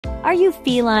Are you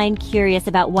feline curious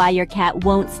about why your cat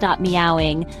won't stop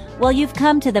meowing? Well, you've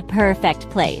come to the perfect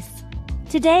place.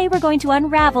 Today, we're going to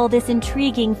unravel this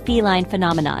intriguing feline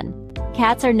phenomenon.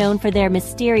 Cats are known for their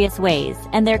mysterious ways,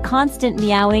 and their constant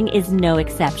meowing is no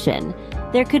exception.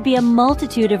 There could be a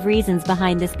multitude of reasons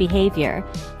behind this behavior,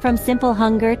 from simple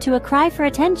hunger to a cry for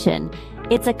attention.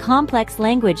 It's a complex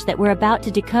language that we're about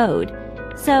to decode.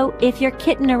 So, if you're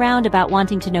kidding around about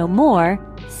wanting to know more,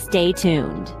 stay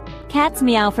tuned. Cats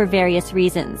meow for various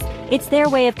reasons. It's their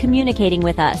way of communicating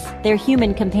with us, their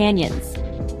human companions.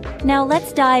 Now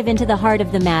let's dive into the heart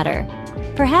of the matter.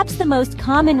 Perhaps the most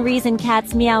common reason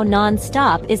cats meow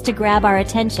nonstop is to grab our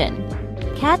attention.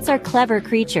 Cats are clever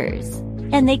creatures,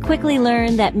 and they quickly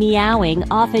learn that meowing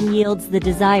often yields the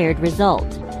desired result.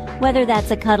 Whether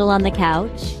that's a cuddle on the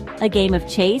couch, a game of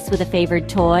chase with a favored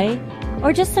toy,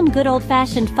 or just some good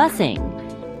old-fashioned fussing.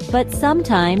 But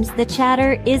sometimes the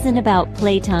chatter isn't about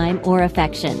playtime or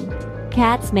affection.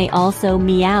 Cats may also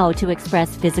meow to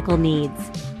express physical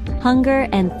needs. Hunger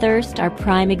and thirst are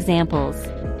prime examples.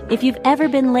 If you've ever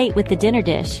been late with the dinner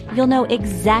dish, you'll know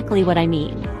exactly what I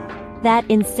mean. That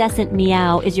incessant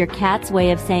meow is your cat's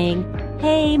way of saying,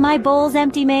 "Hey, my bowl's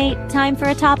empty, mate. Time for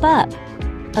a top-up."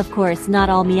 Of course, not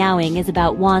all meowing is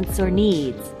about wants or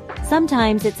needs.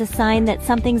 Sometimes it's a sign that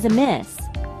something's amiss.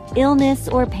 Illness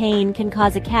or pain can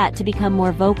cause a cat to become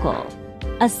more vocal.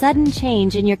 A sudden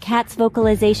change in your cat's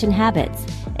vocalization habits,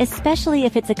 especially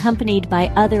if it's accompanied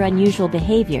by other unusual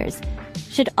behaviors,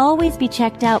 should always be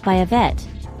checked out by a vet.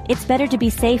 It's better to be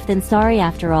safe than sorry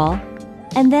after all.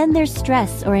 And then there's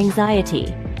stress or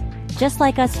anxiety. Just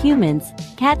like us humans,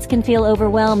 cats can feel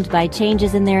overwhelmed by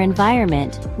changes in their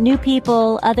environment, new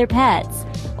people, other pets,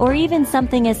 or even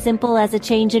something as simple as a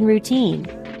change in routine.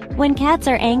 When cats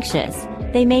are anxious,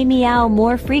 they may meow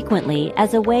more frequently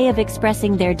as a way of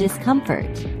expressing their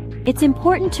discomfort. It's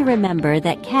important to remember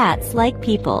that cats, like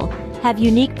people, have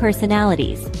unique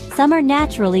personalities. Some are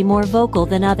naturally more vocal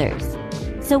than others.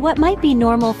 So what might be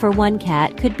normal for one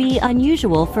cat could be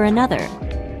unusual for another.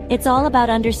 It's all about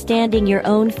understanding your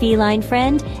own feline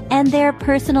friend and their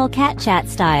personal cat chat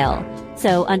style.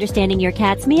 So understanding your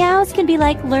cat's meows can be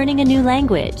like learning a new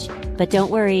language. But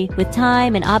don't worry, with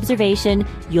time and observation,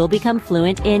 you'll become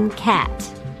fluent in cat.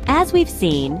 As we've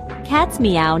seen, cats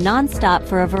meow nonstop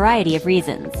for a variety of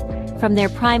reasons. From their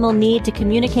primal need to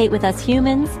communicate with us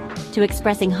humans, to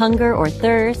expressing hunger or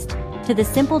thirst, to the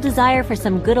simple desire for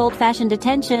some good old-fashioned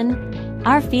attention,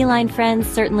 our feline friends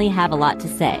certainly have a lot to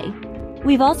say.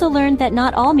 We've also learned that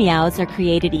not all meows are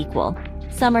created equal.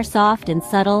 Some are soft and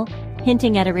subtle,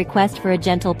 hinting at a request for a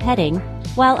gentle petting,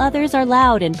 while others are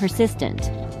loud and persistent,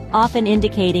 often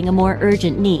indicating a more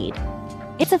urgent need.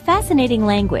 It's a fascinating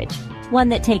language, one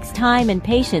that takes time and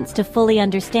patience to fully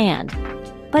understand.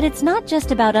 But it's not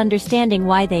just about understanding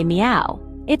why they meow.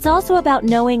 It's also about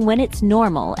knowing when it's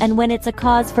normal and when it's a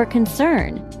cause for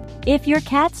concern. If your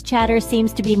cat's chatter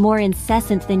seems to be more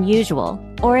incessant than usual,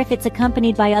 or if it's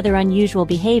accompanied by other unusual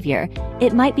behavior,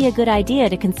 it might be a good idea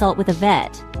to consult with a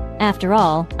vet. After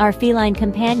all, our feline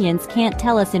companions can't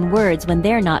tell us in words when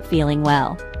they're not feeling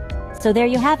well. So there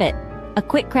you have it, a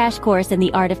quick crash course in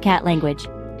the art of cat language.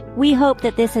 We hope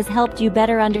that this has helped you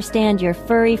better understand your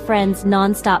furry friend's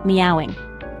nonstop meowing.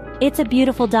 It's a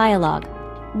beautiful dialogue,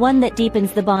 one that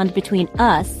deepens the bond between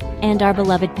us and our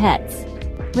beloved pets.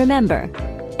 Remember,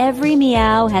 every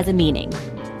meow has a meaning,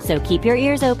 so keep your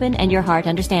ears open and your heart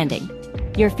understanding.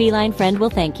 Your feline friend will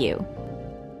thank you.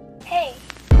 Hey.